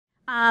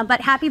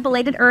but happy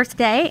belated Earth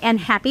Day and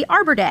happy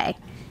Arbor Day.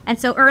 And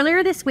so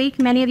earlier this week,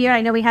 many of you,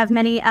 I know we have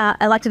many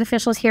elected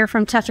officials here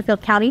from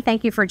Chesterfield County.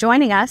 Thank you for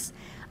joining us.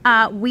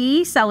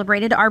 We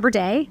celebrated Arbor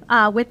Day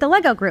with the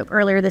Lego Group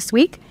earlier this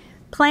week,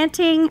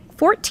 planting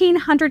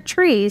 1,400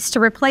 trees to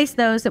replace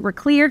those that were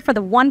cleared for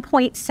the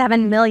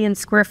 1.7 million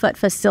square foot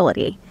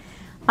facility.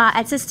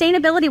 And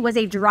sustainability was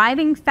a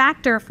driving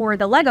factor for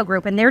the Lego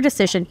Group in their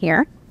decision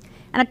here.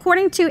 And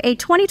according to a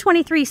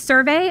 2023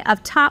 survey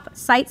of top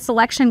site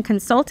selection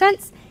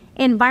consultants,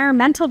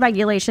 environmental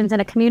regulations in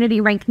a community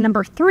ranked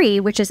number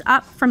 3, which is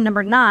up from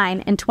number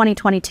 9 in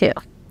 2022.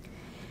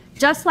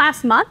 Just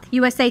last month,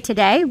 USA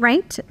Today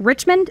ranked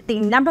Richmond the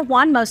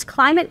 #1 most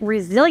climate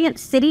resilient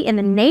city in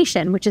the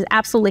nation, which is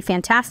absolutely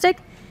fantastic.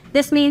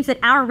 This means that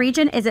our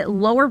region is at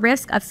lower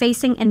risk of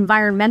facing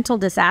environmental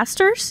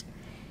disasters,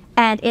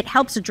 and it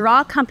helps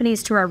draw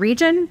companies to our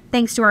region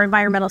thanks to our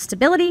environmental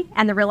stability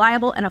and the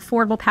reliable and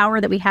affordable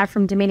power that we have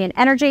from Dominion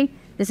Energy.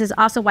 This is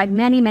also why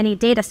many, many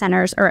data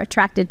centers are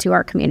attracted to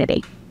our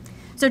community.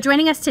 So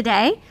joining us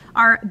today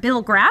are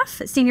Bill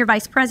Graf, Senior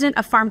Vice President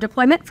of Farm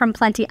Deployment from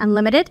Plenty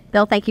Unlimited.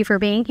 Bill, thank you for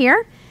being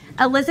here.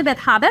 Elizabeth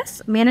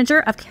Hobbes, Manager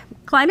of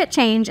Climate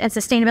Change and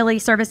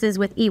Sustainability Services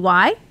with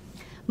EY.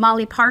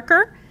 Molly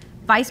Parker,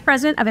 Vice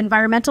President of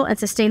Environmental and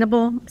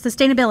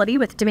Sustainability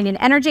with Dominion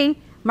Energy.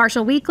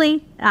 Marshall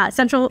Weakley,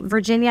 Central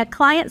Virginia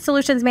Client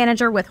Solutions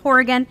Manager with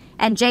Hourigan,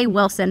 and Jay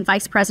Wilson,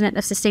 Vice President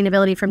of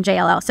Sustainability from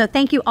JLL. So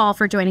thank you all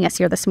for joining us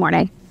here this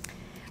morning.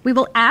 We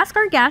will ask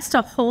our guests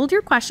to hold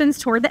your questions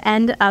toward the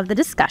end of the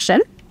discussion.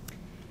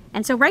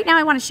 And so right now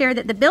I want to share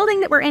that the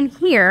building that we're in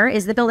here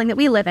is the building that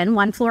we live in,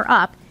 one floor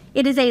up.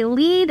 It is a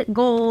LEED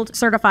Gold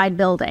certified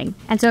building.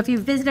 And so if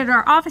you've visited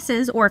our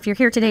offices or if you're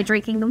here today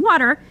drinking the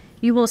water,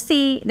 you will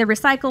see the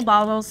recycled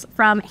bottles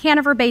from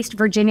Hanover-based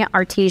Virginia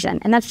Artesian.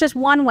 And that's just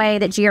one way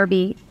that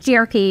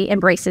GRP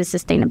embraces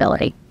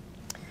sustainability.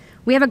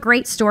 We have a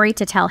great story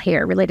to tell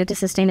here related to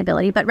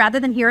sustainability, but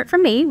rather than hear it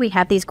from me, we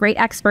have these great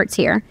experts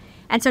here.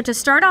 And so to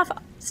start us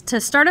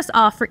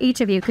off for each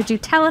of you, could you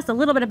tell us a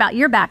little bit about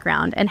your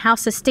background and how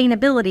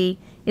sustainability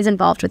is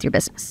involved with your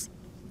business?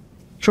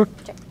 Sure.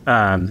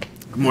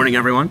 Good morning,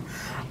 everyone.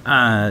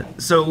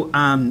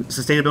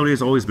 Sustainability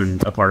has always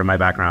been a part of my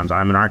background.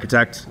 I'm an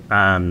architect.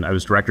 I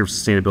was director of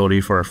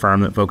sustainability for a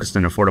firm that focused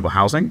in affordable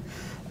housing,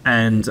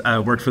 and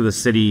worked for the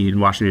city in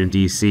Washington,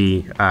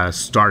 D.C.,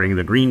 starting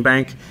the Green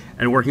Bank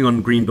and working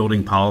on green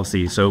building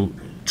policy. So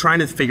trying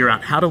to figure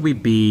out how do we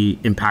be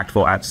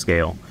impactful at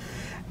scale.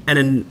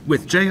 And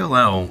with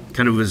JLL,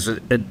 kind of was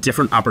a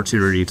different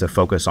opportunity to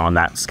focus on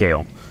that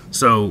scale.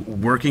 So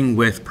working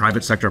with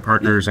private sector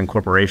partners and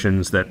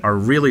corporations that are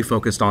really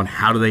focused on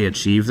how do they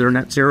achieve their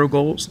net zero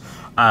goals,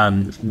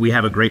 we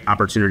have a great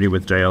opportunity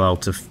with JLL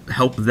to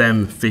help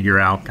them figure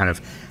out kind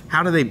of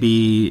how do they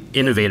be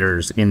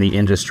innovators in the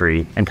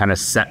industry and kind of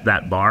set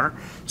that bar.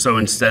 So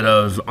instead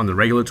of on the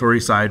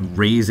regulatory side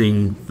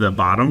raising the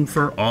bottom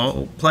for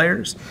all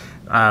players,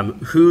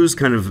 who's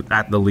kind of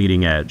at the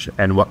leading edge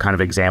and what kind of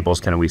examples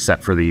can we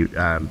set for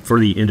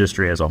the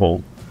industry as a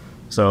whole?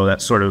 So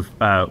that's sort of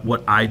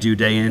what I do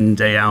day in,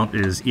 day out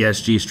is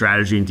ESG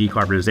strategy and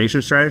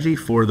decarbonization strategy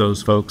for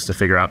those folks to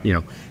figure out,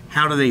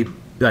 how do they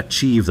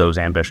achieve those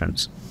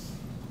ambitions?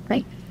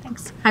 Great.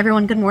 Thanks. Hi,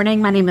 everyone. Good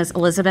morning. My name is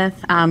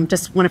Elizabeth.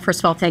 Just want to first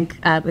of all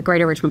thank the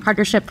Greater Richmond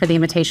Partnership for the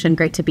invitation.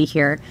 Great to be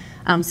here.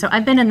 So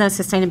I've been in the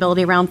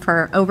sustainability realm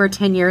for over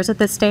 10 years at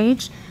this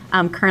stage.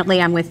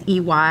 Currently, I'm with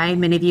EY.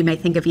 Many of you may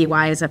think of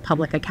EY as a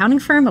public accounting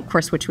firm, of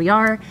course, which we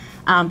are.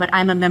 But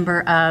I'm a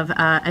member of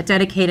a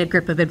dedicated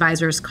group of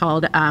advisors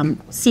called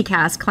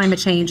CCAS, Climate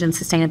Change and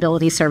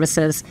Sustainability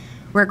Services.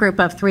 We're a group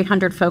of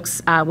 300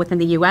 folks within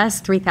the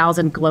U.S.,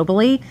 3,000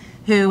 globally,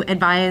 who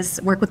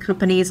work with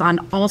companies on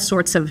all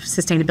sorts of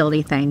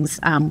sustainability things.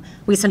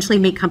 We essentially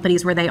meet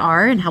companies where they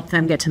are and help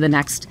them get to the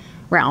next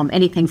realm.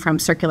 Anything from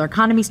circular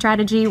economy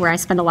strategy, where I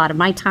spend a lot of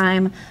my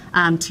time,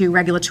 to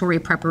regulatory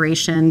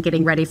preparation,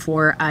 getting ready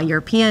for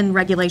European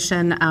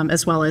regulation,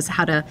 as well as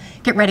how to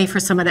get ready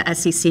for some of the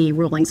SEC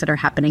rulings that are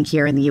happening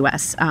here in the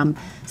U.S.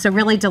 So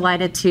really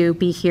delighted to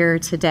be here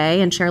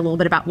today and share a little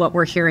bit about what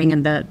we're hearing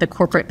in the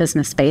corporate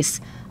business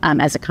space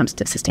as it comes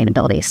to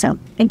sustainability. So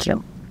thank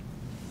you.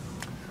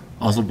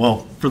 Awesome.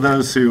 Well, for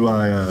those who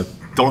I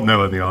don't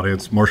know in the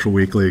audience, Marshall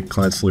Weakley,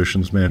 Client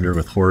Solutions Manager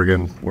with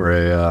Hourigan. We're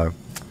a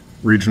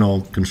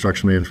regional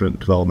construction management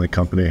development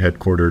company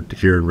headquartered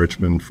here in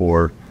Richmond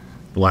for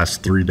the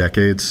last 3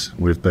 decades.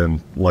 We've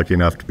been lucky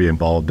enough to be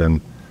involved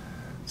in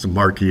some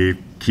marquee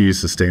key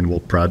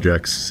sustainable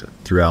projects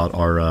throughout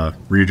our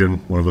region,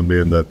 one of them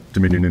being the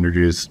Dominion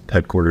Energy's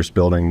headquarters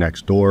building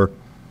next door,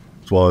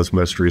 as well as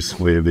most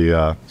recently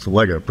the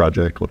Lego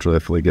project, which will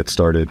definitely get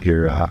started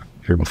here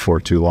before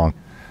too long.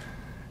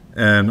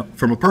 And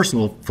from a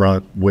personal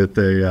front, with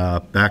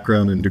a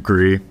background and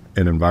degree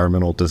in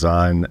environmental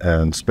design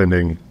and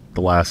spending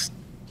the last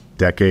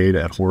decade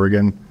at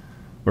Hourigan,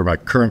 where my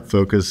current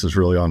focus is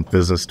really on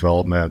business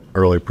development,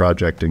 early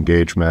project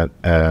engagement,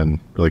 and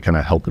really kind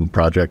of helping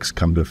projects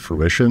come to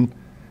fruition,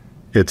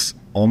 it's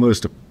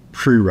almost a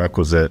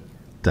prerequisite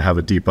to have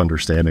a deep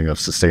understanding of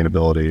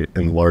sustainability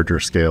in larger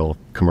scale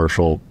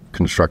commercial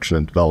construction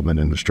and development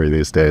industry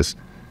these days.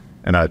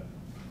 And I'm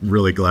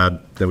really glad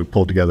that we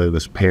pulled together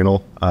this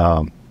panel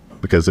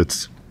because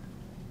it's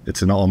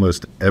in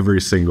almost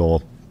every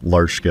single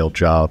large scale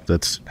job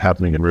that's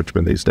happening in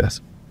Richmond these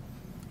days.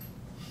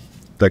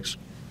 Thanks.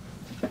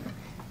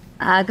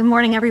 Good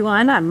morning,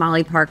 everyone. I'm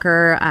Molly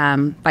Parker,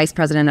 Vice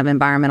President of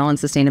Environmental and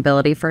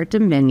Sustainability for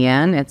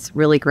Dominion. It's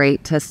really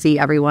great to see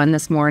everyone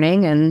this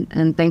morning,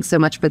 and thanks so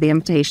much for the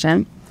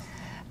invitation.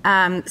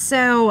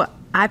 So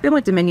I've been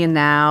with Dominion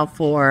now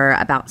for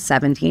about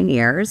 17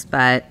 years,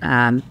 but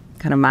kind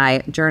of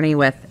my journey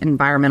with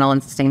environmental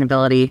and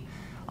sustainability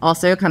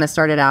also kind of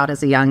started out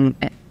as a young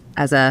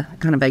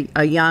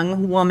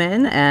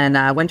woman,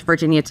 and went to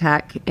Virginia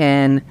Tech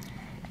and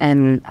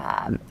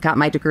got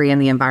my degree in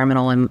the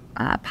environmental and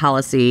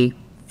policy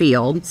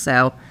field.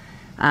 So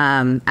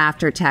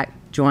after Tech,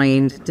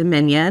 joined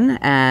Dominion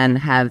and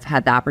have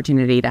had the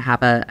opportunity to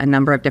have a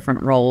number of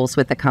different roles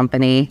with the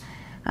company,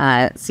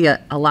 see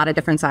a lot of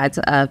different sides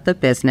of the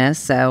business.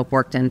 So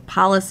worked in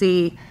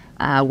policy,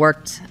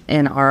 worked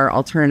in our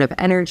alternative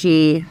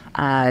energy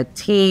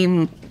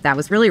team that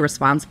was really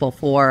responsible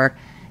for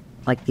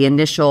like the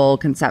initial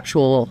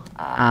conceptual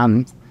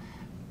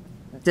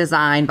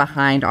design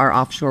behind our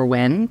offshore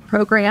wind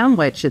program,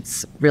 which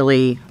it's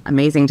really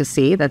amazing to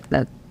see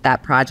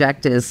that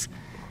project is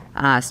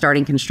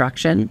starting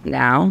construction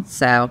now.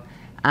 So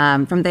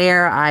from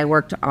there, I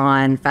worked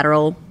on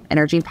federal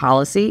energy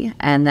policy,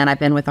 and then I've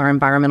been with our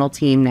environmental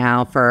team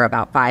now for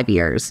about 5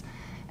 years.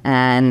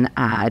 And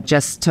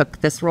just took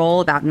this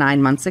role about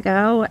 9 months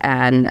ago,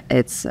 and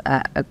it's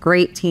a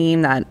great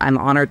team that I'm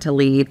honored to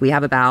lead. We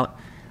have about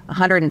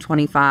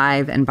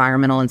 125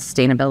 environmental and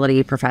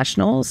sustainability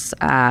professionals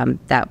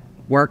that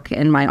work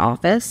in my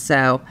office.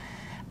 So,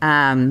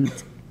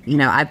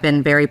 I've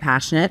been very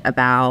passionate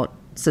about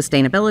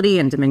sustainability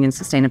and Dominion's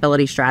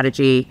sustainability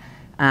strategy.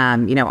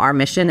 Our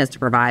mission is to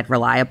provide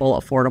reliable,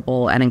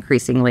 affordable, and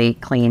increasingly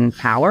clean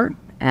power.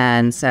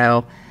 And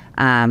so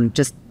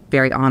just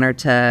very honored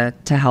to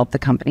help the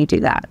company do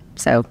that.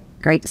 So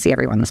great to see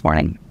everyone this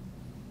morning.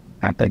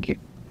 Thank you.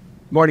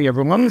 Morning,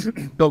 everyone.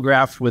 Bill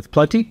Graf with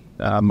Plenty.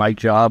 My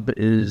job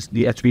is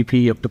the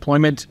SVP of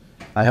deployment.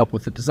 I help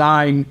with the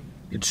design,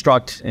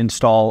 construct,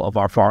 install of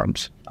our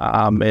farms.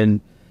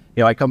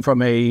 I come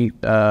from a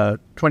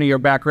 20-year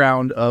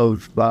background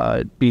of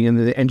being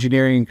in the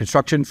engineering and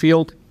construction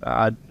field.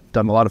 I've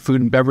done a lot of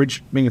food and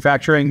beverage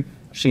manufacturing.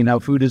 I've seen how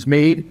food is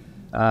made.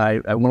 I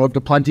went over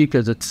to Plenty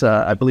because it's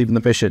I believe in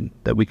the mission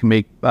that we can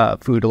make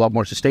food a lot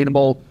more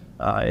sustainable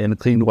in a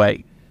clean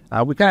way.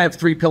 We kind of have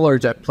three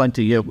pillars at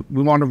Plenty.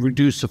 We want to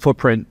reduce the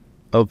footprint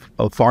of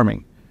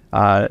farming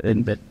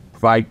and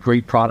provide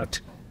great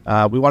product.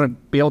 We want to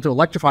be able to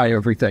electrify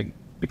everything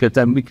because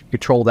then we can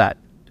control that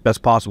the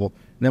best possible.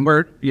 And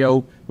then we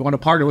want to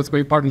partner with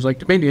great partners like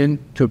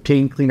Dominion to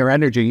obtain cleaner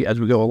energy as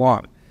we go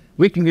along.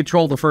 We can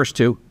control the first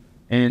two,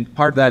 and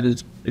part of that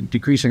is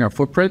decreasing our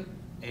footprint.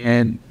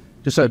 And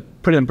just to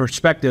put it in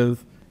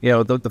perspective,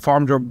 the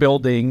farms we're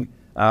building,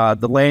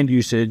 the land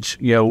usage,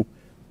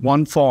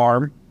 one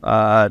farm,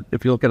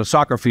 if you look at a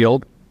soccer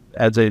field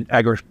as an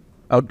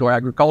outdoor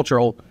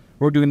agricultural,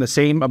 we're doing the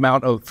same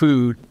amount of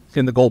food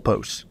in the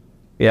goalposts,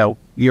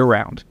 year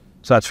round.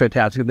 So that's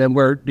fantastic. And then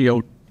we're,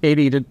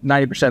 80 to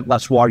 90%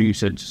 less water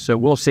usage. So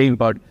we'll save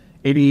about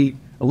 80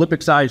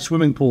 Olympic-sized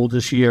swimming pools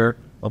this year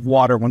of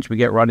water once we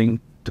get running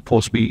to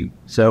full speed.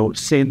 So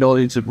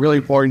sustainability is really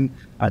important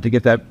to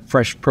get that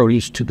fresh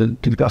produce to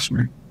the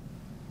customer.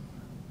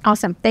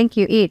 Awesome. Thank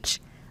you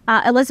each.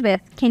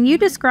 Elizabeth, can you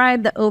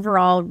describe the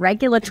overall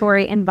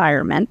regulatory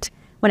environment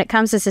when it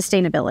comes to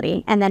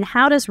sustainability? And then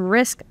how does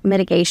risk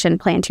mitigation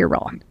play into your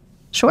role?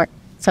 Sure.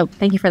 So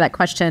thank you for that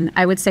question.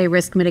 I would say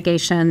risk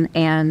mitigation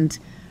and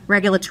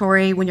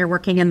regulatory, when you're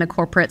working in the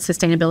corporate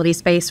sustainability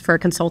space for a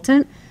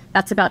consultant,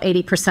 that's about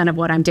 80% of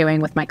what I'm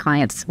doing with my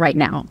clients right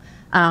now.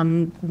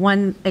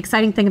 One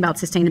exciting thing about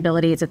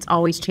sustainability is it's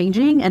always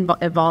changing and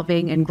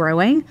evolving and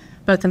growing,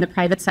 both in the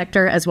private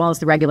sector as well as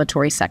the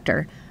regulatory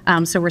sector.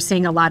 So we're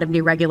seeing a lot of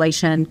new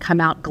regulation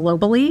come out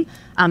globally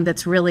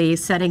that's really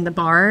setting the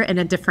bar in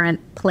a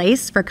different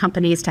place for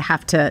companies to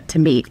have to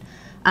meet.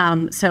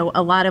 So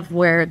a lot of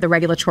where the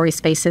regulatory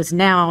space is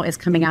now is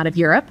coming out of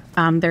Europe.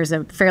 There's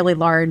a fairly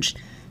large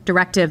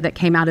directive that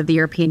came out of the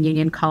European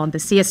Union called the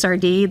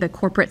CSRD, the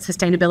Corporate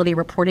Sustainability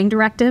Reporting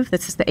Directive.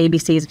 This is the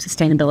ABCs of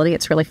sustainability.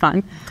 It's really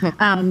fun.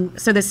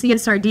 So the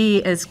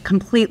CSRD is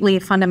completely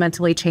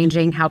fundamentally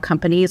changing how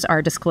companies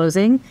are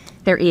disclosing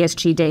their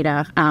ESG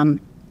data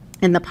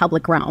in the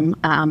public realm.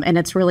 And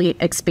it's really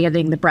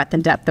expanding the breadth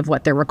and depth of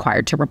what they're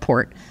required to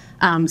report.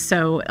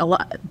 So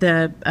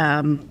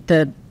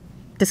the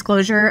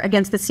disclosure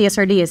against the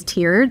CSRD is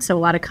tiered. So a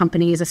lot of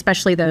companies,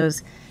 especially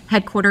those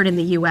headquartered in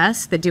the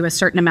US that do a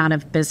certain amount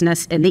of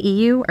business in the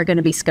EU, are going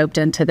to be scoped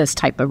into this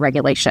type of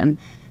regulation.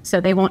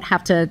 So they won't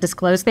have to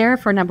disclose there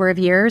for a number of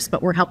years,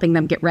 but we're helping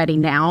them get ready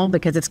now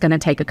because it's going to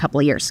take a couple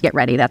of years to get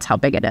ready. That's how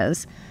big it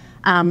is.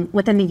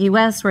 Within the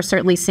U.S., we're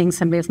certainly seeing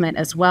some movement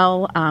as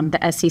well.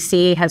 The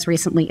SEC has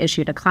recently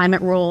issued a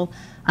climate rule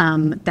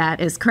that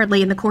is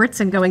currently in the courts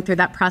and going through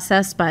that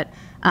process. But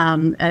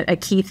a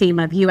key theme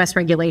of U.S.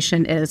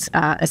 regulation is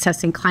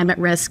assessing climate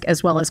risk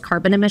as well as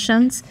carbon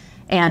emissions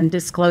and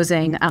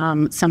disclosing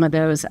some of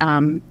those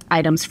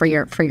items for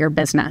your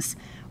business.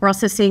 We're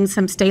also seeing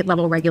some state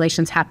level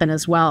regulations happen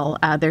as well.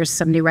 There's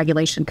some new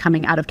regulation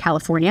coming out of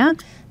California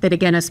that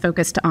again is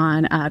focused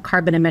on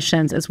carbon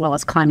emissions as well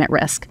as climate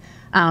risk.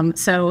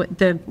 So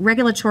the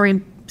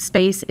regulatory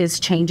space is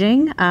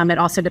changing. It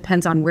also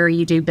depends on where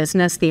you do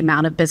business, the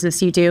amount of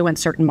business you do in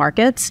certain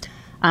markets,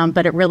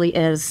 but it really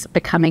is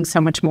becoming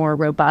so much more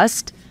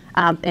robust.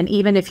 And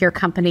even if your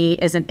company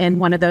isn't in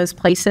one of those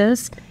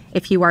places,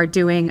 if you are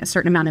doing a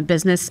certain amount of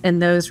business in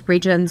those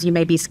regions, you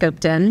may be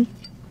scoped in.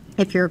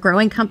 If you're a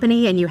growing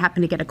company and you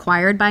happen to get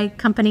acquired by a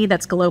company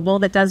that's global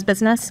that does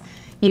business,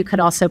 you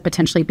could also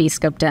potentially be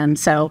scoped in.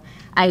 So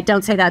I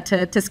don't say that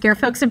to scare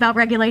folks about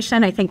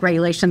regulation. I think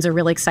regulation's a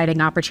really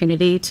exciting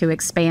opportunity to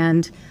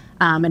expand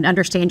and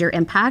understand your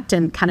impact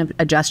and kind of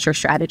adjust your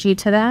strategy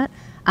to that.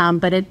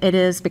 But it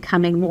is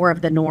becoming more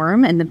of the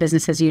norm and the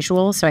business as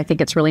usual. So I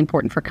think it's really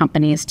important for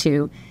companies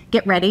to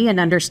get ready and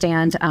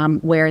understand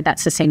where that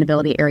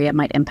sustainability area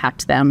might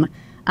impact them.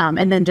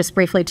 And then just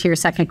briefly to your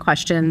second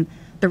question,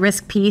 the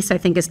risk piece, I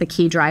think, is the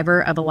key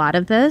driver of a lot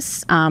of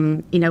this.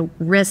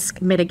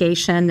 Risk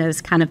mitigation is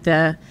kind of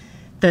the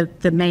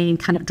main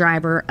kind of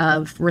driver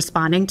of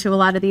responding to a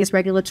lot of these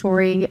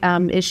regulatory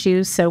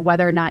issues. So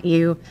whether or not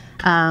you,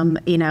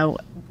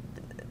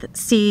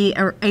 see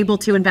or able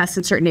to invest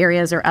in certain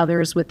areas or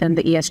others within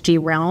the ESG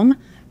realm,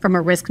 from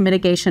a risk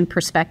mitigation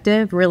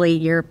perspective,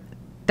 really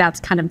that's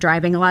kind of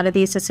driving a lot of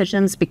these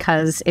decisions,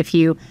 because if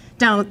you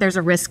don't, there's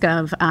a risk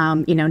of,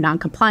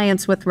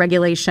 non-compliance with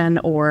regulation,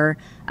 or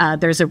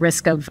there's a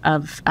risk of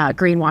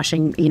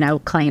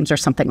greenwashing, claims or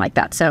something like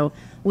that. So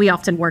we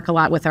often work a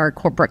lot with our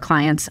corporate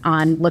clients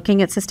on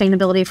looking at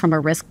sustainability from a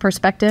risk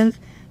perspective,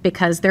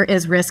 because there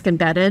is risk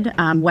embedded,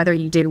 whether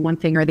you do one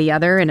thing or the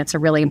other, and it's a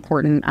really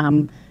important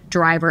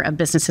driver of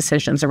business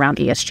decisions around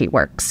ESG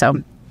work.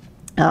 So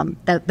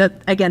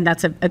again,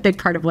 that's a big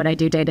part of what I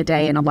do day to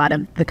day, and a lot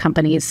of the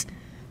companies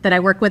that I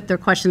work with, the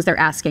questions they're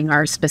asking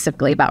are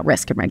specifically about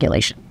risk and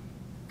regulation.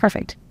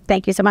 Perfect.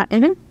 Thank you so much.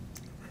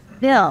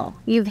 Bill,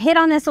 you've hit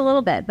on this a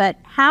little bit, but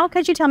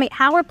could you tell me,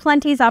 how are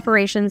Plenty's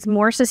operations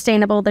more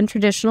sustainable than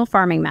traditional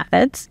farming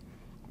methods?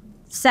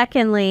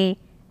 Secondly,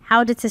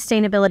 how did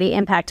sustainability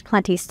impact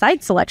Plenty's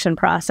site selection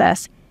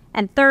process?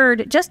 And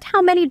third, just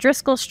how many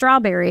Driscoll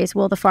strawberries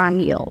will the farm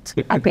yield?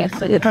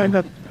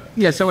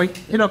 Yeah, so I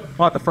hit up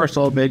on the first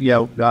a little bit.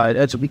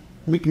 As we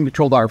can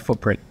control our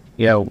footprint,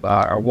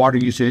 our water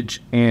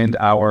usage and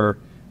our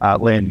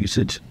land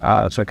usage.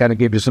 So I kind of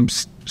gave you some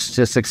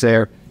statistics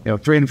there.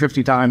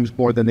 350 times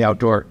more than the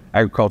outdoor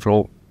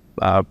agricultural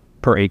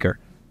per acre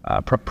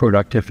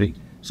productivity.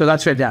 So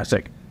that's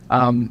fantastic.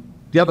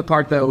 The other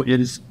part, though,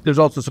 is there's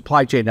also a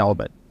supply chain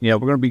element. We're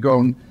going to be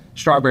growing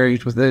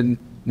strawberries within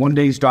one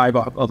day's drive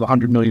of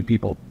 100 million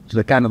people. So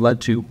that kind of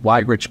led to why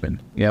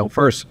Richmond.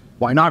 First,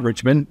 why not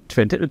Richmond?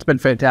 It's been a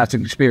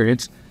fantastic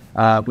experience.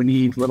 We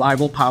need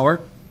reliable power,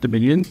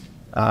 Dominion.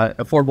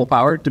 Affordable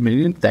power,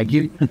 Dominion, thank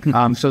you.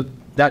 So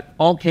that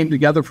all came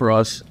together for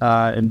us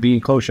and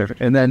being closer.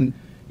 And then,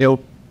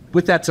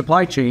 with that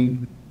supply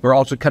chain, we're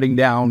also cutting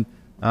down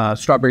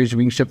strawberries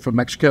being shipped from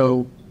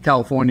Mexico,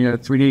 California,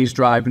 3 days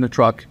drive in a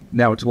truck.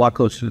 Now it's a lot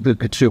closer to the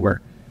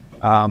consumer.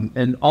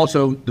 And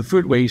also the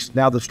food waste.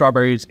 Now the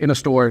strawberries in a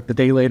store the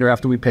day later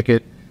after we pick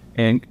it,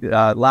 and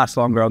last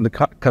longer on the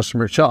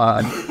customer's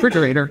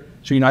refrigerator,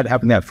 so you're not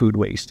having that food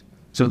waste.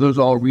 So those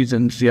are all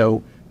reasons,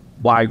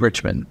 why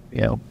Richmond,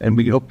 and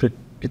we hope to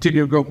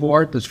continue to grow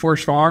more. This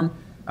first farm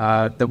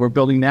that we're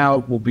building now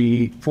will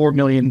be 4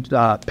 million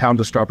pounds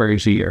of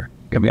strawberries a year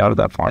coming out of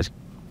that farm.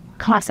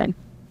 Awesome.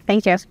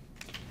 Thank you.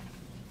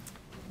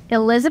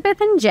 Elizabeth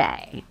and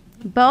Jay,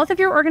 both of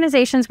your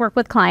organizations work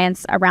with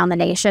clients around the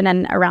nation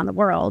and around the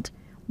world.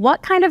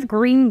 What kind of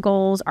green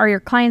goals are your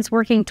clients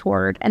working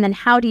toward, and then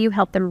how do you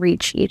help them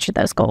reach each of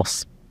those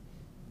goals?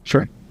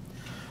 Sure.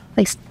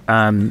 Please.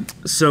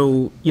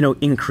 So,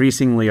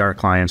 increasingly our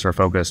clients are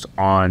focused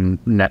on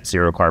net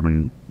zero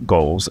carbon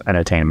goals and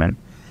attainment.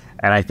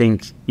 And I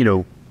think,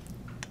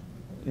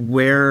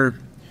 where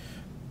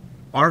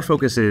our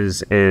focus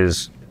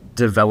is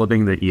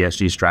developing the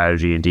ESG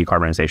strategy and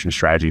decarbonization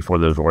strategy for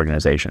those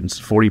organizations.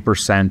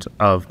 40%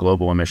 of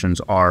global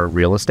emissions are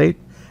real estate.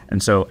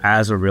 And so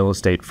as a real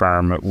estate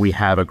firm, we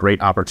have a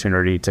great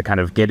opportunity to kind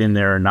of get in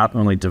there and not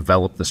only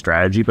develop the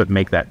strategy, but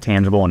make that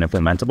tangible and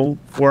implementable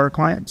for our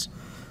clients.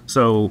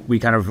 So we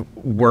kind of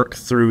work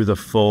through the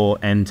full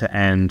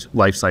end-to-end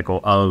life cycle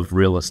of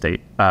real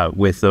estate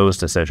with those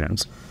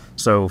decisions.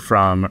 So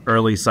from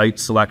early site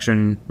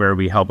selection, where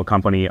we help a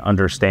company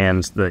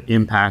understand the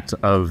impact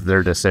of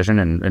their decision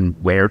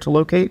and where to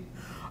locate,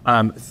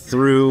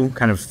 through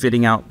kind of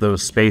fitting out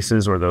those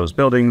spaces or those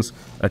buildings,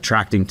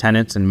 attracting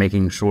tenants and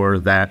making sure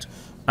that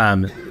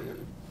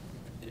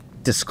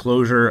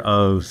disclosure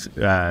of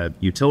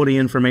utility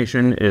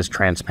information is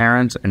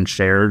transparent and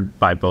shared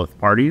by both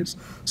parties.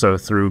 So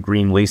through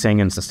green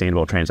leasing and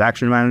sustainable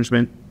transaction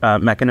management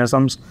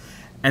mechanisms.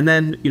 And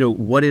then,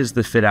 what is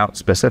the fit out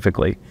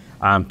specifically?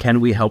 Can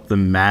we help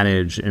them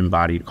manage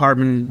embodied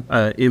carbon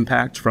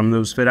impact from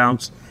those fit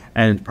outs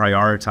and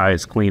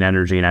prioritize clean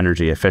energy and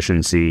energy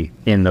efficiency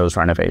in those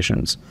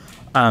renovations?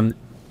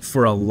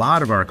 For a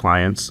lot of our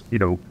clients,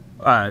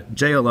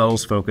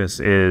 JLL's focus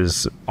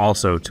is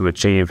also to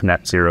achieve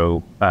net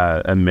zero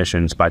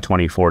emissions by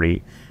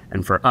 2040.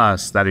 And for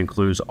us, that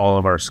includes all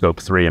of our scope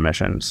 3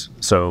 emissions.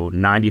 So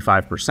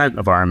 95%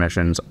 of our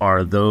emissions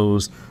are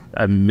those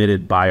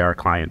emitted by our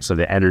clients, so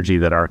the energy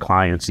that our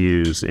clients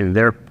use in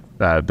their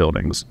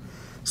buildings.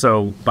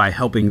 So by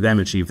helping them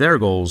achieve their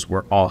goals,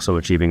 we're also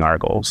achieving our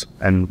goals.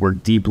 And we're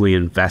deeply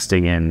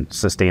investing in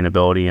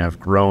sustainability and have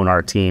grown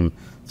our team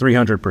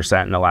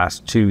 300% in the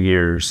last 2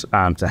 years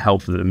to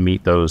help them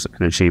meet those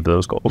and achieve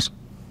those goals.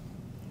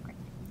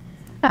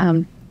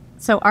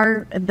 So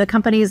the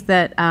companies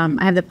that I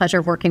have the pleasure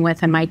of working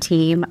with and my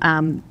team,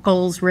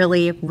 goals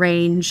really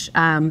range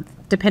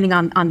depending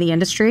on the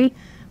industry.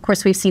 Of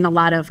course, we've seen a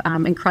lot of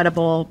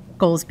incredible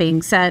goals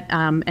being set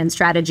and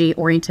strategy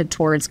oriented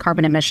towards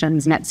carbon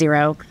emissions, net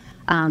zero.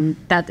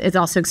 That is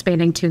also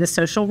expanding to the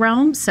social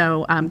realm.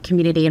 So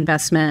community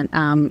investment,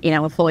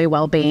 employee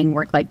well-being,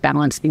 work-life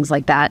balance, things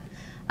like that.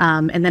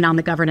 And then on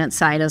the governance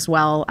side as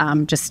well,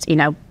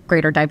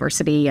 greater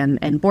diversity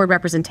and board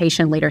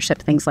representation,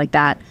 leadership, things like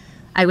that.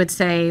 I would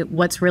say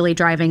what's really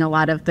driving a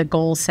lot of the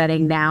goal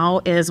setting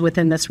now is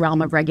within this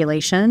realm of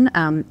regulation.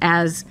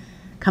 As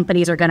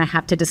companies are going to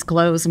have to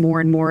disclose more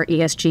and more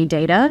ESG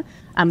data,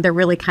 they're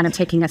really kind of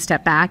taking a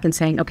step back and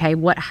saying, okay,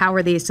 how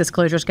are these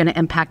disclosures going to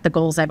impact the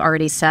goals I've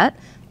already set?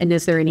 And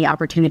is there any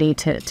opportunity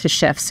to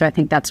shift? So I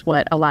think that's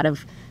what a lot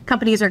of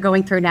companies are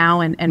going through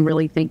now and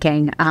really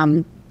thinking.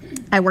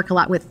 I work a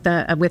lot with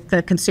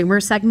the consumer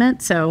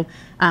segment, so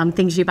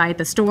things you buy at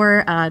the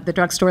store, the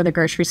drugstore, the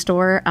grocery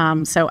store.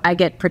 So I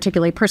get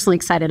particularly personally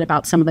excited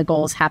about some of the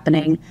goals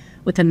happening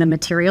within the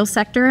materials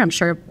sector. I'm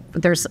sure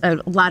there's a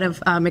lot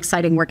of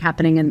exciting work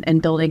happening in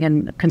building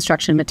and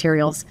construction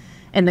materials.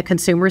 In the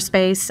consumer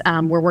space,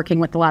 we're working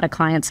with a lot of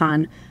clients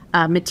on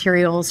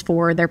materials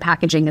for their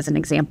packaging, as an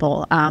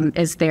example.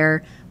 Is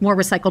there more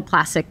recycled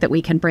plastic that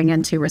we can bring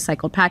into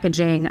recycled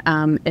packaging?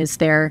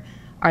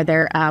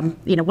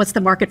 What's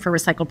the market for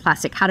recycled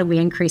plastic? How do we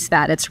increase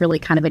that? It's really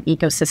kind of an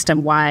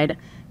ecosystem-wide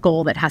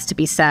goal that has to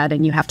be set,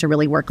 and you have to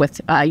really work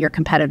with your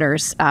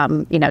competitors,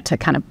 to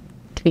kind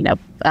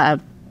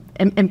of,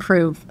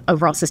 improve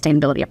overall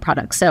sustainability of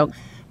products. So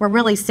we're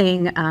really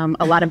seeing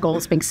a lot of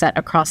goals being set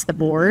across the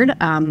board,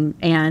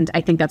 and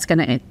I think that's going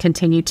to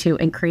continue to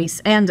increase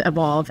and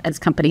evolve as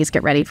companies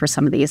get ready for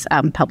some of these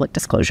public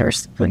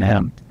disclosures.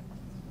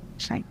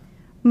 Right.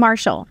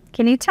 Marshall,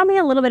 can you tell me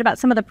a little bit about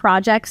some of the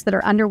projects that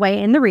are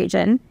underway in the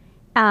region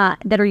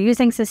that are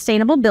using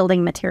sustainable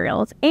building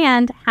materials,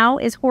 and how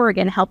is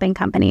Hourigan helping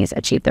companies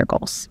achieve their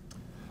goals?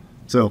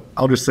 So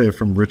I'll just say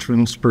from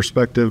Richmond's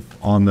perspective,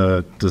 on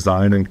the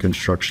design and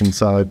construction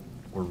side,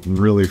 we're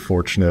really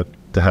fortunate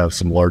to have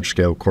some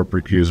large-scale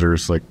corporate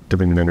users like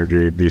Dominion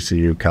Energy,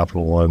 DCU,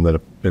 Capital One that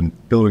have been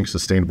building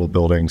sustainable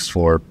buildings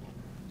for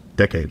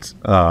decades.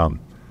 And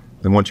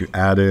once you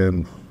add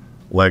in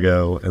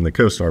Lego and the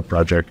CoStar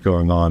project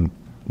going on,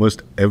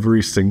 almost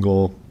every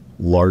single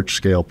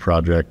large-scale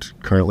project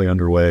currently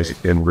underway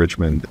in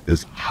Richmond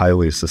is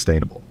highly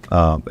sustainable.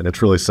 And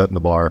it's really setting the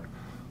bar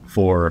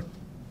for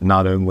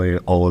not only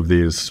all of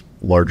these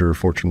larger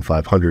Fortune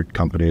 500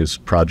 companies'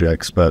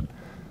 projects, but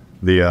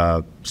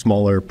the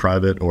smaller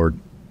private or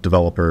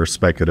developer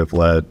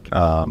speculative-led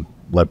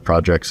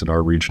projects in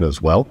our region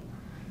as well.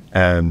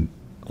 And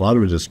a lot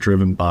of it is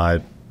driven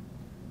by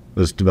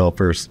those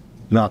developers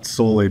not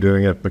solely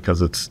doing it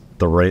because it's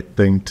the right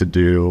thing to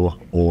do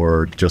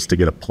or just to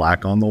get a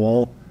plaque on the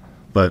wall,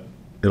 but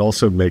it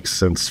also makes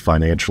sense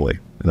financially.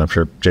 And I'm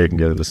sure Jay can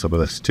get into some of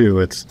this too.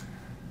 It's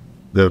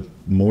the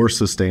more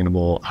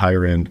sustainable,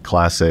 higher end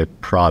Class A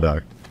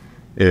product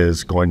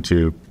is going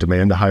to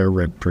demand a higher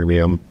rent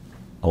premium.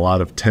 A lot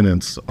of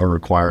tenants are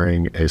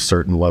requiring a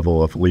certain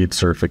level of LEED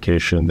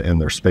certification in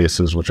their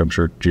spaces, which I'm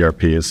sure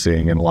GRP is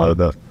seeing in a lot of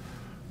the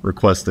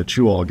requests that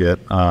you all get.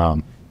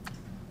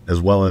 As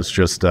well as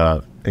just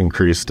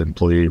increased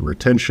employee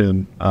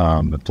retention,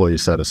 employee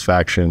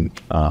satisfaction,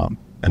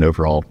 and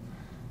overall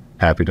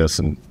happiness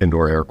and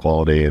indoor air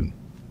quality and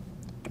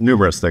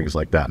numerous things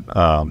like that.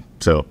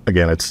 So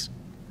again, it's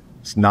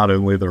not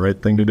only the right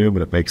thing to do,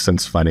 but it makes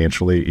sense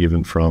financially,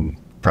 even from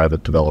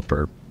private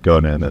developer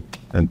going in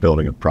and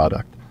building a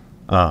product.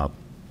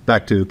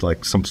 Back to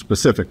like some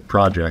specific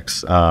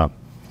projects.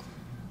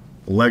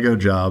 Lego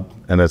job,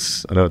 and I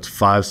know it's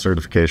 5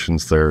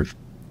 certifications they're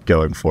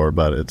going for,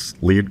 but it's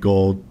LEED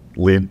Gold,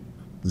 LEED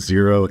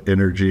Zero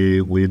Energy,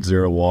 LEED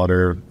Zero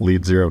Water,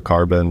 LEED Zero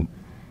Carbon,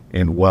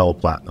 and WELL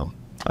Platinum.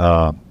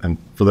 And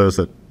for those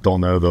that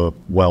don't know the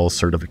WELL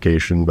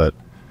certification, but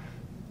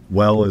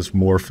WELL is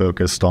more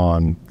focused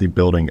on the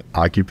building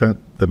occupant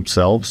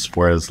themselves,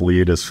 whereas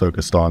LEED is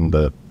focused on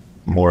the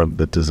more of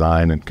the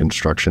design and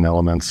construction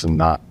elements and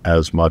not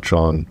as much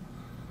on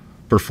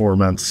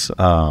performance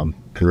and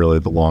really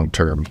the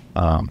long-term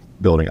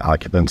building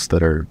occupants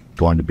that are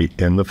going to be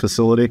in the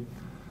facility.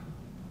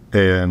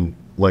 And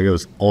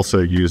Lego's also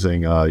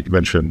using, you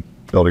mentioned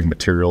building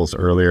materials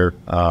earlier.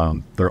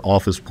 Their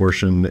office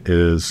portion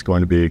is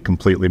going to be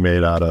completely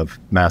made out of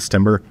mass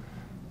timber.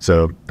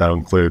 So that'll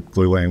include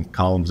glue-lamed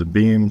columns and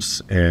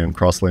beams and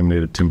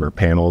cross-laminated timber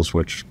panels,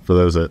 which for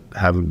those that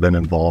haven't been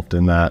involved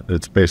in that,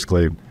 it's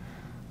basically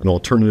an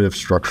alternative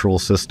structural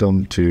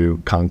system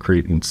to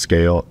concrete and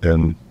scale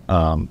and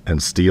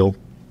steel,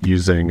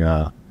 using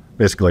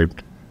basically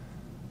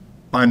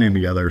binding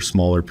together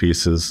smaller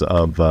pieces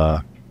of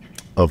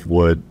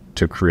wood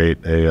to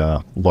create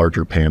a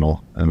larger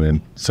panel. I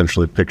mean,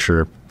 essentially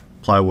picture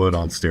plywood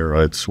on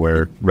steroids,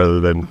 where rather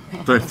than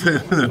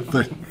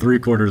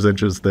 3/4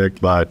 inches thick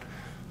by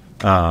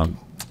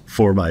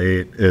 4 by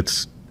 8,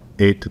 it's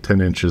 8 to 10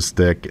 inches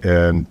thick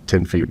and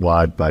 10 feet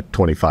wide by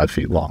 25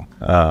 feet long.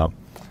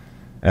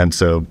 And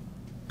so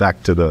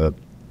back to the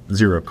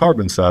zero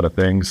carbon side of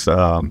things,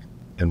 and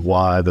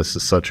why this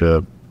is such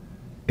a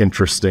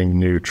interesting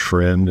new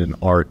trend in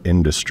our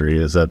industry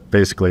is that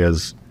basically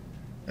as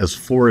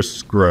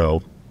forests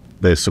grow,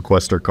 they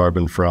sequester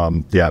carbon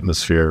from the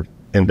atmosphere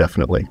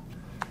indefinitely.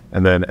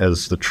 And then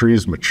as the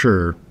trees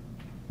mature,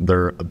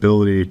 their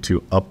ability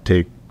to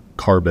uptake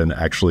carbon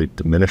actually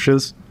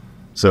diminishes.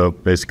 So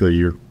basically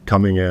you're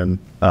coming in,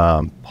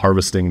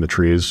 harvesting the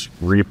trees,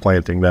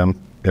 replanting them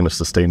in a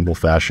sustainable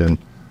fashion,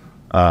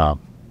 and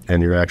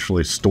you're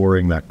actually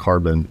storing that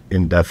carbon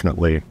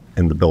indefinitely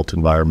in the built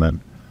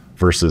environment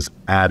versus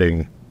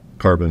adding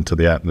carbon to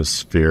the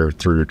atmosphere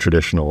through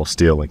traditional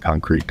steel and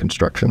concrete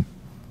construction.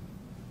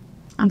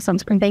 Awesome.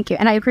 Thank you.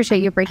 And I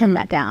appreciate you breaking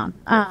that down.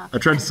 I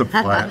tried to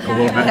simplify it a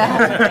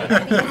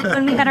little bit.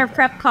 When we had our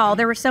prep call,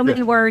 there were so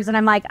many words, and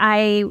I'm like,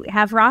 I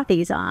have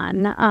Rothy's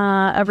on,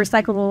 a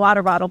recyclable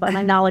water bottle, but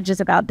my knowledge is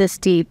about this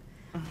deep.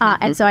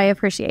 And so I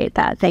appreciate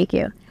that. Thank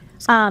you.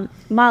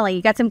 Molly,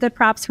 you got some good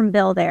props from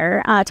Bill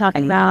there,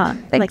 talking about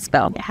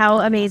Bill.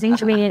 how amazing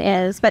Dominion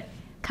is. But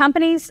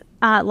companies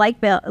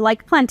like Bill,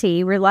 like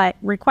Plenty,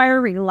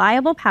 require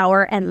reliable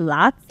power and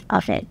lots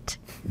of it.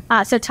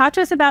 So talk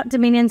to us about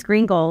Dominion's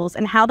green goals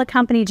and how the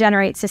company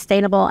generates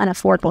sustainable and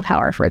affordable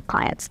power for its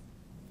clients.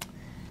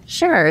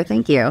 Sure,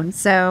 thank you.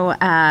 So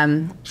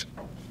I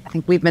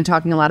think we've been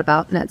talking a lot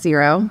about net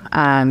zero.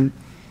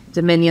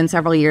 Dominion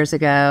several years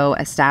ago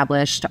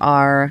established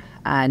our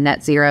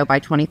net zero by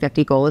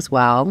 2050 goal as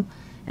well.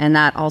 And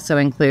that also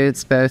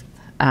includes both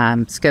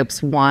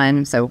scopes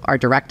 1, so our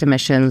direct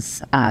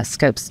emissions,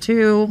 scopes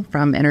 2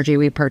 from energy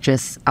we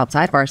purchase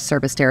outside of our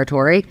service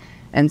territory,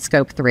 and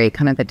scope 3,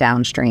 kind of the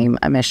downstream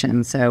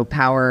emissions. So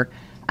power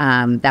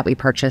that we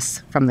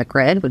purchase from the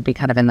grid would be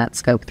kind of in that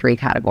scope 3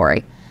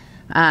 category.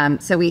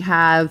 So we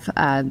have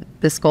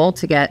this goal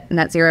to get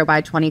net zero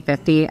by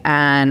 2050,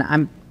 and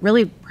I'm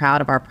really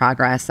proud of our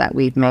progress that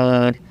we've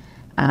made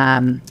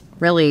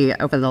really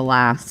over the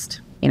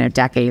last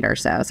decade or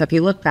so. So if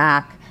you look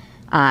back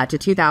to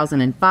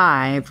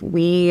 2005,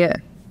 we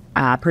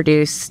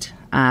produced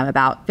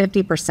about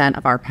 50%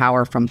 of our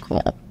power from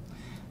coal.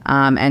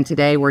 And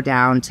today we're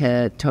down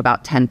to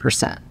about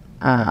 10%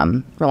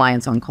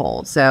 reliance on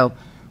coal. So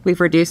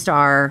we've reduced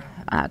our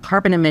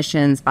carbon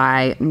emissions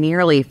by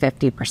nearly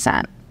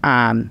 50%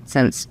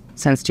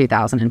 since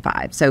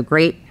 2005. So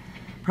great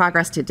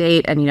progress to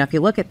date. And if you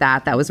look at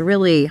that, that was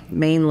really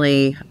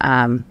mainly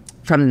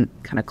from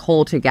kind of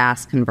coal to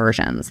gas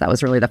conversions. That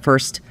was really the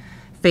first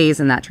phase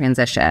in that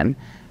transition.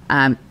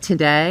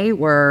 Today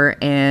we're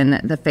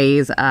in the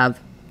phase of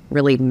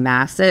really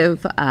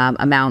massive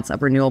amounts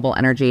of renewable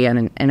energy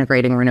and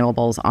integrating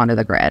renewables onto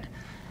the grid.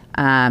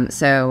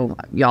 So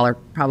y'all are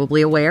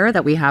probably aware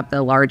that we have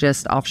the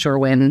largest offshore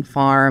wind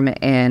farm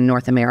in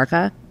North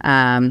America.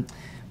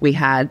 We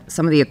had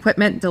some of the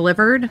equipment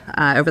delivered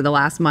over the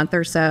last month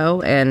or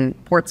so in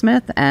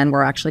Portsmouth, and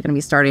we're actually going to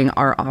be starting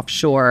our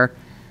offshore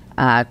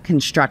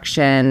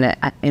construction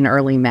in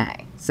early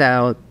May.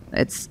 So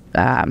it's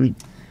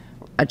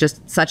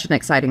just such an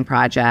exciting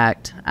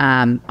project.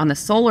 On the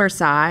solar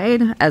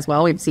side as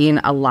well, we've seen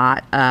a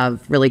lot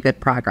of really good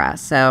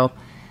progress. So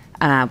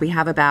we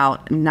have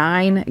about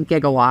 9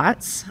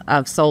 gigawatts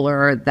of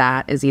solar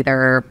that is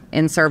either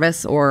in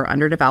service or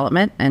under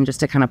development. And just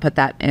to kind of put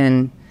that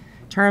in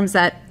terms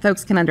that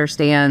folks can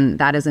understand,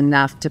 that is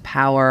enough to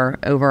power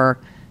over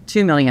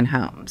 2 million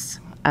homes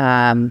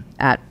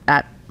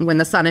at when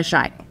the sun is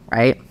shining,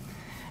 right?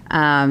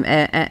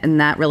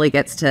 And that really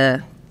gets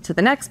to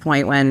the next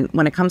point.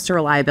 When it comes to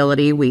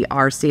reliability, we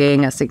are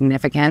seeing a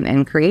significant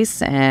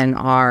increase in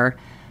our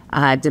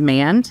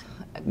demand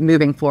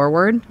moving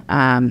forward.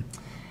 And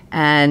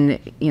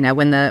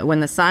when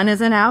the sun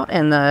isn't out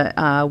and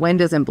the wind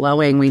isn't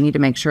blowing, we need to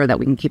make sure that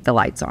we can keep the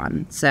lights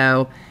on.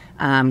 So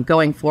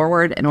going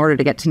forward, in order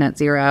to get to net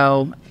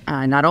zero,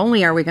 not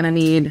only are we going to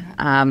need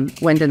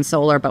wind and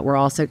solar, but we're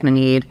also going to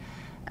need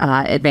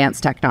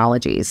advanced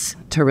technologies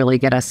to really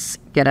get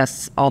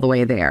us all the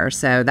way there.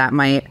 So that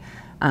might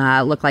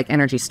look like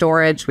energy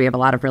storage. We have a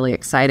lot of really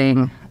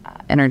exciting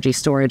energy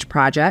storage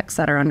projects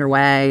that are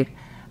underway.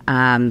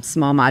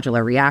 Small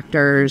modular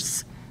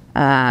reactors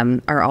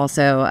are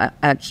also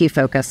a key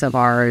focus of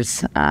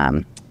ours,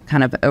 kind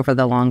of over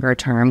the longer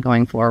term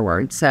going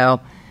forward. So,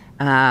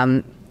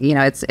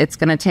 it's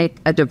going to take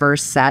a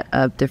diverse set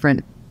of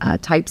different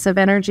types of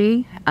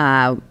energy.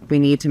 We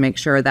need to make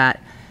sure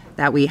that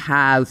we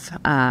have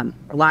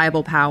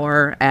reliable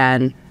power,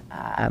 and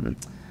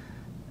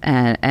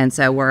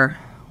so we're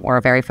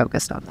very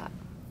focused on that.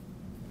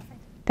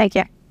 Thank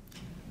you.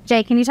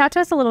 Jay, can you talk to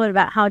us a little bit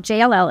about how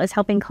JLL is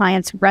helping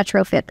clients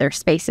retrofit their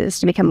spaces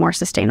to become more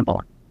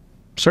sustainable?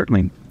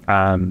 Certainly.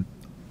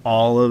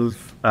 All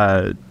of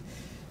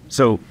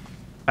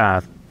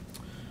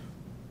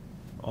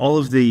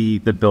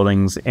the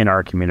buildings in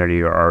our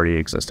community are already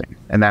existing,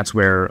 and that's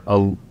where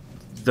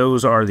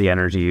those are the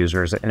energy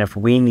users. And if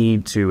we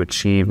need to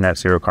achieve net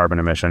zero carbon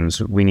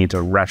emissions, we need to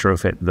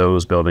retrofit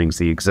those buildings,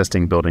 the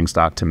existing building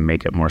stock, to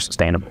make it more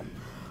sustainable.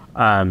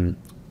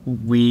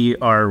 We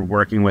are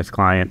working with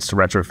clients to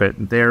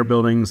retrofit their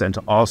buildings and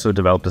to also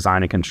develop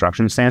design and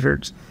construction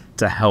standards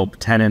to help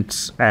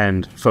tenants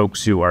and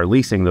folks who are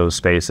leasing those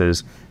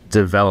spaces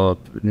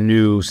develop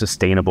new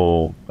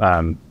sustainable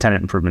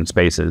tenant improvement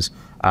spaces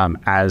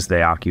as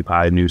they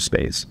occupy new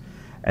space.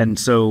 And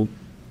so,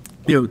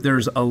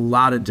 there's a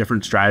lot of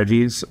different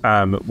strategies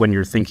when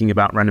you're thinking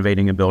about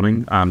renovating a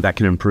building that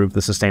can improve the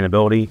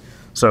sustainability.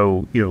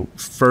 So,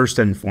 first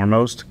and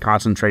foremost,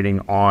 concentrating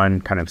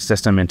on kind of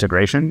system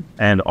integration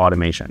and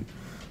automation.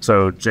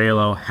 So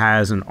JLL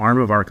has an arm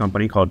of our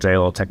company called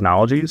JLL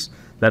Technologies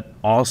that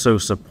also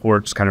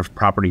supports kind of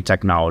property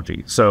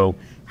technology. So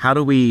how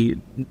do we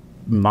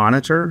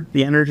monitor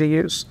the energy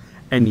use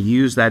and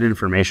use that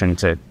information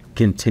to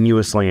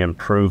continuously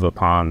improve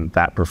upon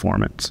that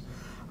performance?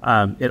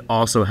 It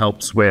also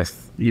helps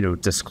with,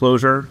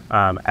 disclosure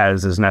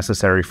as is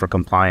necessary for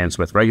compliance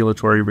with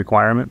regulatory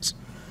requirements.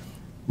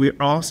 We're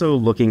also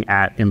looking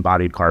at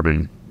embodied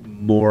carbon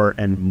more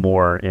and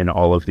more in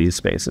all of these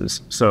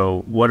spaces.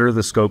 So what are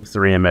the scope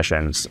 3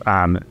 emissions?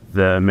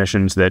 The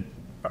emissions that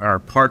are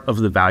part of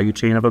the value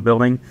chain of a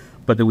building,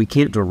 but that we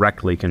can't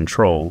directly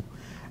control.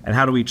 And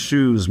how do we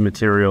choose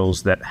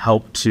materials that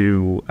help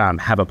to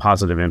have a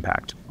positive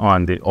impact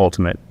on the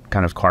ultimate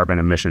kind of carbon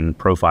emission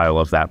profile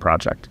of that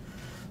project?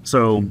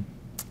 So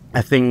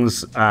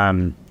things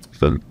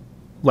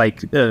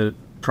like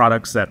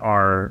products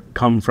that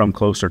come from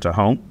closer to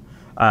home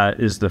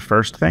is the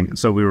first thing.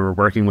 So we were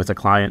working with a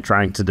client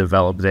trying to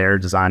develop their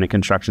design and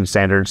construction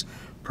standards,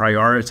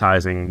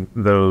 prioritizing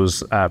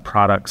those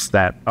products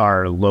that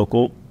are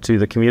local to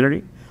the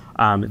community.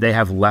 They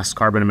have less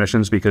carbon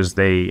emissions because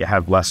they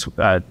have less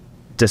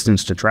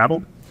distance to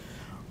travel.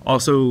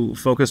 Also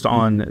focused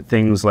on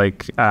things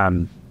like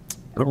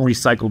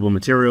recyclable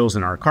materials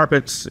in our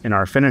carpets, in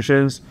our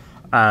finishes,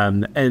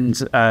 and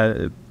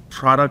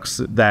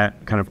products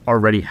that kind of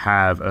already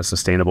have a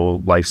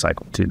sustainable life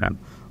cycle to them,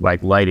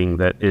 like lighting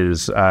that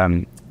is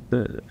the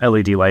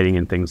LED lighting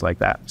and things like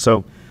that.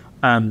 So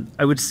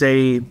I would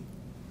say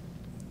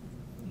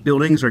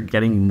buildings are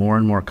getting more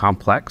and more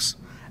complex.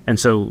 And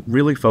so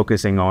really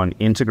focusing on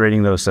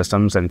integrating those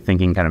systems and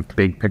thinking kind of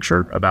big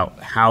picture about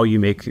how you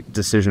make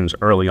decisions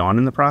early on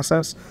in the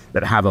process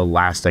that have a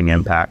lasting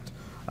impact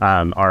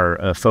are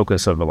a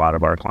focus of a lot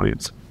of our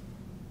clients.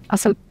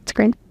 Awesome. It's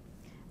great.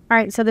 All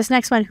right. So this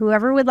next one,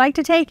 whoever would like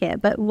to take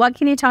it, but what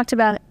can you talk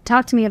to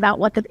me about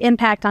what the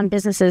impact on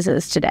businesses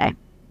is today?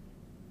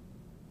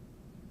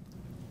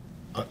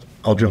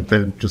 I'll jump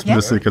in just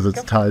mostly because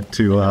it's tied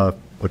to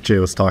what Jay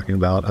was talking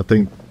about. I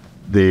think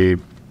the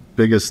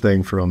biggest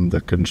thing from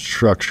the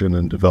construction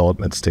and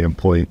development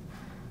standpoint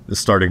is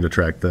starting to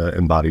track the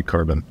embodied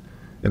carbon.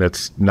 And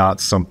it's not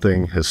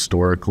something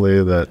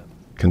historically that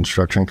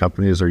construction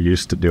companies are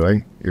used to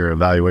doing. You're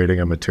evaluating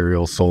a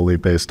material solely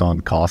based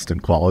on cost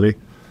and quality,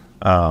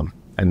 and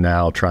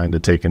now trying to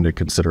take into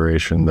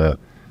consideration the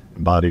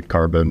embodied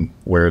carbon,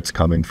 where it's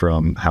coming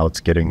from, how it's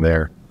getting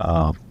there.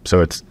 So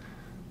it's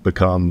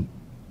become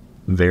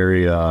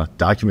very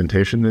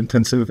documentation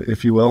intensive,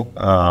 if you will,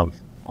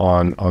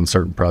 on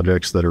certain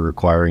projects that are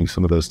requiring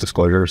some of those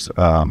disclosures.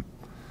 But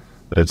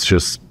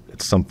it's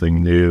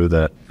something new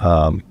that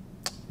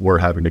we're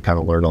having to kind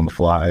of learn on the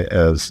fly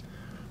as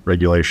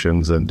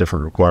regulations and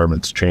different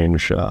requirements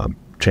change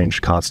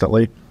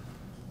constantly.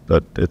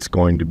 But it's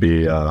going to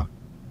be a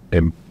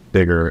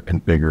bigger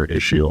and bigger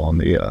issue on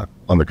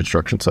the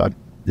construction side.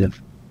 Yeah,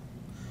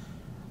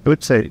 I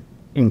would say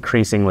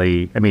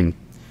increasingly,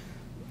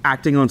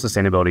 acting on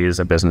sustainability is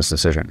a business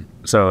decision.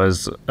 So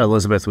as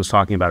Elizabeth was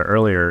talking about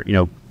earlier,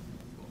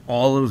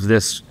 all of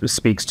this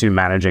speaks to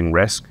managing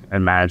risk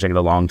and managing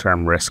the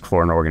long-term risk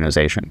for an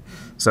organization.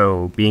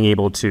 So being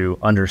able to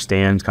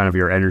understand kind of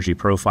your energy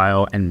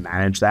profile and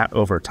manage that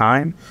over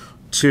time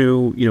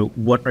to,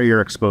 what are your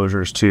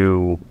exposures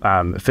to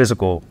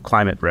physical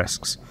climate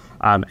risks?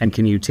 And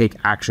can you take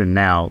action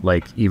now,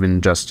 like even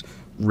just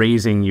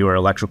raising your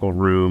electrical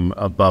room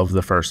above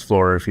the first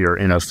floor if you're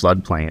in a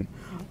floodplain?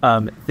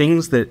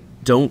 Things that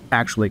don't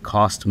actually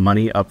cost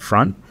money up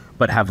front,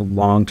 but have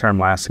long-term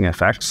lasting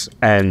effects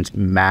and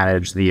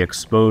manage the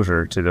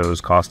exposure to those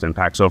cost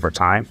impacts over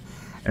time.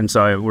 And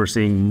so we're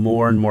seeing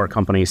more and more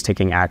companies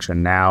taking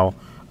action now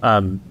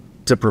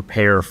to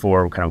prepare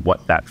for kind of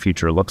what that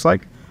future looks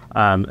like,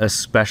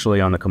 especially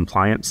on the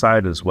compliance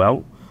side as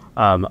well.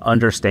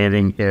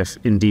 Understanding if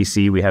in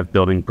DC we have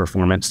building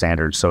performance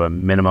standards, so a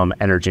minimum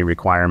energy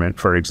requirement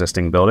for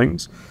existing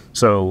buildings.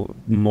 So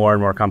more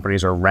and more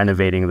companies are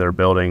renovating their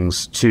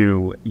buildings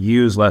to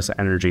use less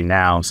energy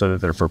now so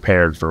that they're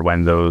prepared for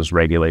when those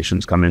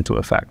regulations come into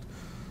effect.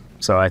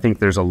 So I think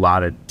there's a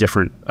lot of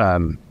different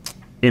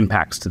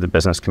impacts to the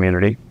business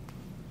community.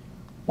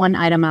 One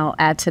item I'll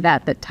add to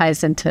that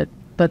ties into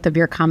both of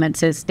your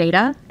comments is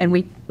data. And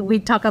we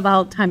talk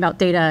about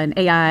data and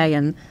AI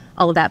and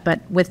all of that, but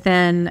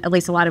within at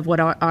least a lot of what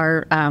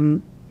our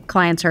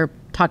clients are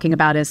talking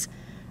about is,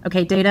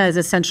 okay, data is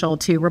essential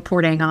to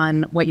reporting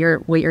on what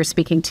you're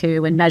speaking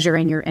to and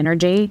measuring your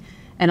energy.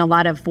 And a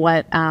lot of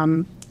what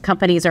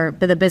companies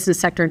the business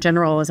sector in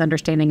general is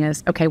understanding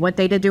is, okay, what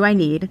data do I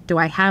need? Do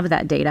I have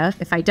that data?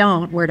 If I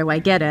don't, where do I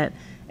get it?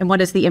 And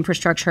what is the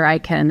infrastructure I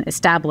can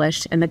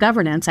establish and the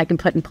governance I can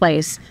put in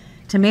place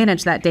to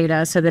manage that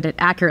data so that it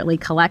accurately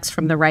collects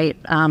from the right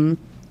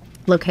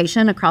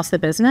location across the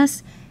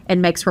business and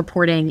makes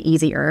reporting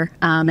easier.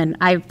 And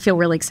I feel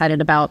really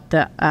excited about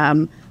the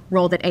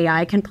role that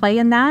AI can play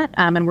in that.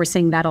 And we're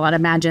seeing that a lot.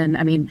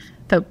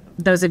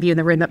 Those of you in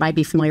the room that might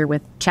be familiar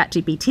with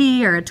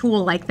ChatGPT or a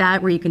tool like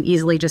that, where you can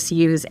easily just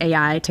use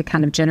AI to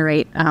kind of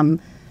generate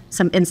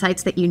some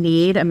insights that you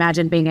need.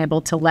 Imagine being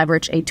able to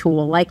leverage a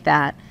tool like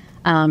that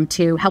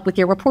to help with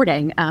your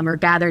reporting or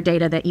gather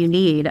data that you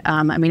need.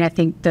 I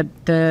think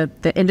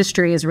the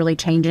industry is really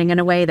changing in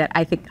a way that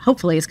I think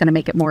hopefully is going to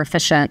make it more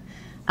efficient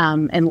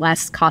and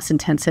less cost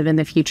intensive in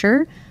the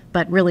future.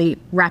 But really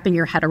wrapping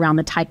your head around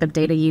the type of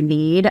data you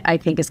need, I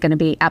think is going to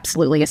be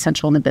absolutely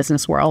essential in the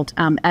business world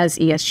as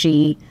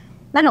ESG,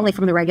 not only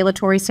from the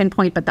regulatory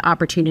standpoint, but the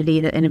opportunity,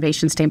 the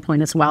innovation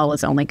standpoint as well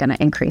is only going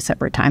to increase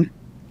over time.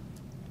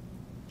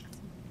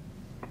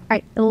 All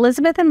right,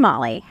 Elizabeth and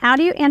Molly, how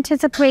do you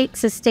anticipate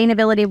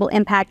sustainability will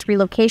impact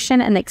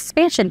relocation and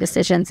expansion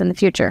decisions in the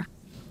future?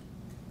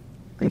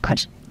 Great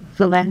question.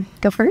 So then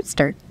go first,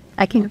 or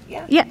I can?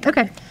 Yeah,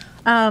 okay.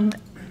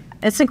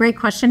 It's a great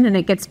question, and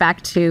it gets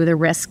back to the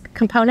risk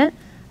component.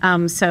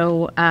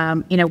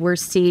 We're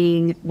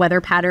seeing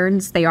weather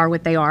patterns. They are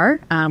what they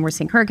are. We're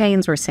seeing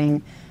hurricanes. We're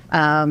seeing,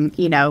 dry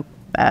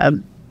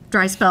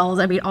spells.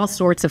 All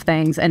sorts of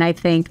things. And I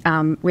think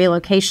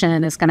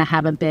relocation is going to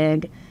have a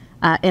big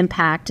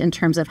impact in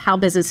terms of how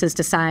businesses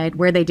decide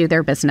where they do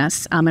their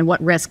business and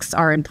what risks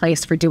are in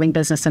place for doing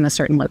business in a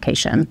certain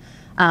location.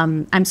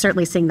 I'm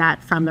certainly seeing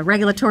that from the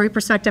regulatory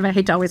perspective. I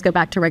hate to always go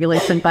back to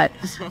regulation, but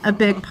a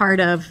big part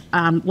of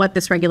what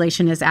this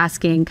regulation is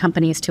asking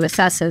companies to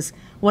assess is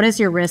what is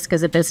your risk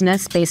as a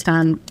business based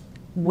on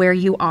where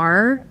you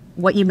are,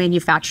 what you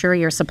manufacture,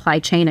 your supply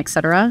chain, et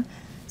cetera.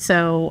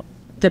 So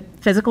the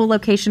physical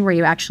location where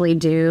you actually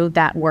do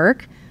that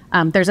work,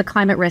 there's a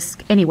climate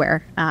risk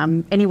anywhere.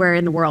 Anywhere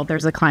in the world,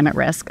 there's a climate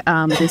risk.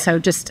 And so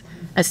just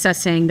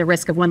assessing the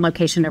risk of one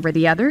location over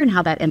the other and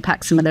how that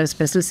impacts some of those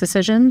business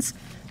decisions,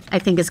 I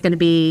think is going to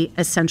be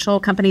essential.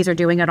 Companies are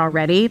doing it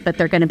already, but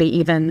they're going to be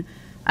even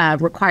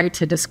required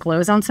to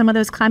disclose on some of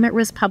those climate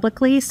risks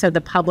publicly. So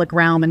the public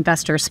realm,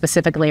 investors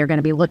specifically, are going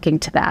to be looking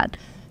to that.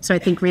 So I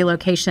think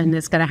relocation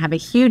is going to have a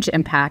huge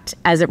impact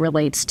as it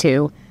relates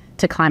to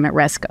climate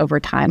risk over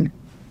time.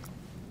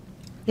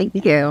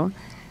 Thank you.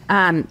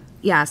 I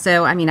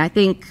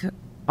think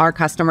our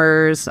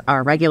customers,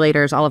 our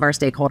regulators, all of our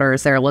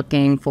stakeholders, they're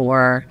looking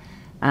for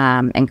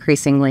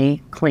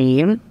increasingly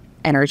clean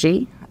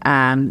energy.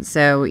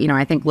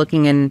 I think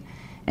looking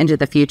into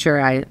the future,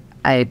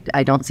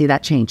 I don't see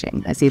that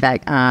changing. I see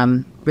that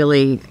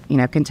really,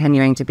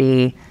 continuing to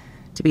be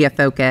a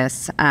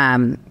focus.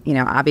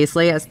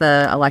 Obviously, as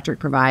the electric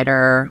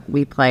provider,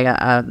 we play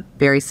a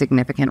very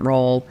significant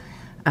role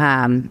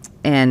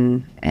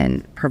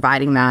in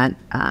providing that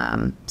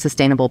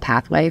sustainable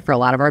pathway for a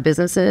lot of our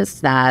businesses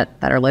that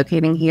are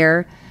locating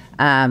here.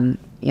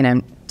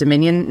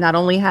 Dominion not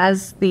only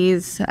has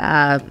these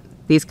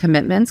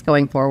commitments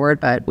going forward,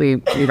 but we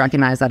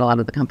recognize that a lot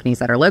of the companies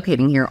that are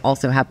locating here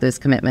also have those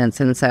commitments,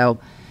 and so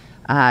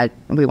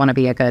we want to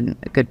be a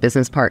good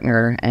business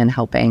partner in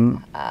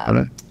helping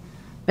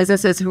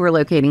businesses who are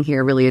locating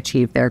here really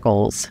achieve their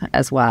goals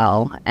as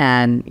well.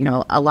 And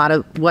a lot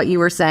of what you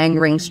were saying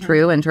rings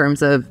true in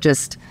terms of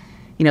just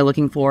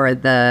looking for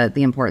the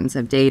importance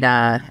of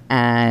data,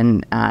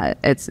 and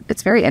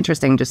it's very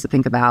interesting just to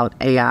think about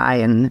AI.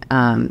 And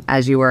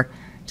as you were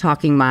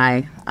talking,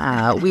 my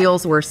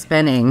wheels were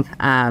spinning.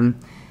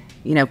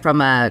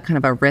 From a kind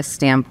of a risk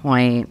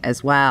standpoint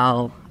as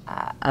well.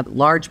 A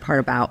large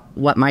part about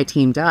what my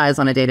team does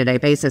on a day-to-day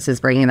basis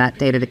is bringing that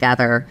data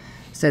together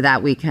so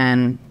that we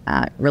can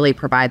really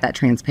provide that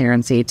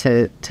transparency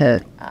to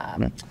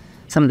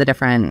some of the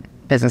different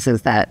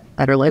businesses that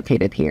are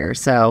located here.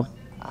 So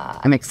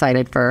I'm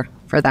excited for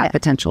that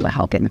potential to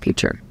help in the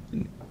future.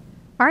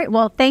 All right.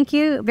 Well, thank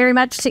you very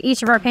much to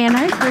each of our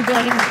panelists for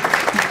being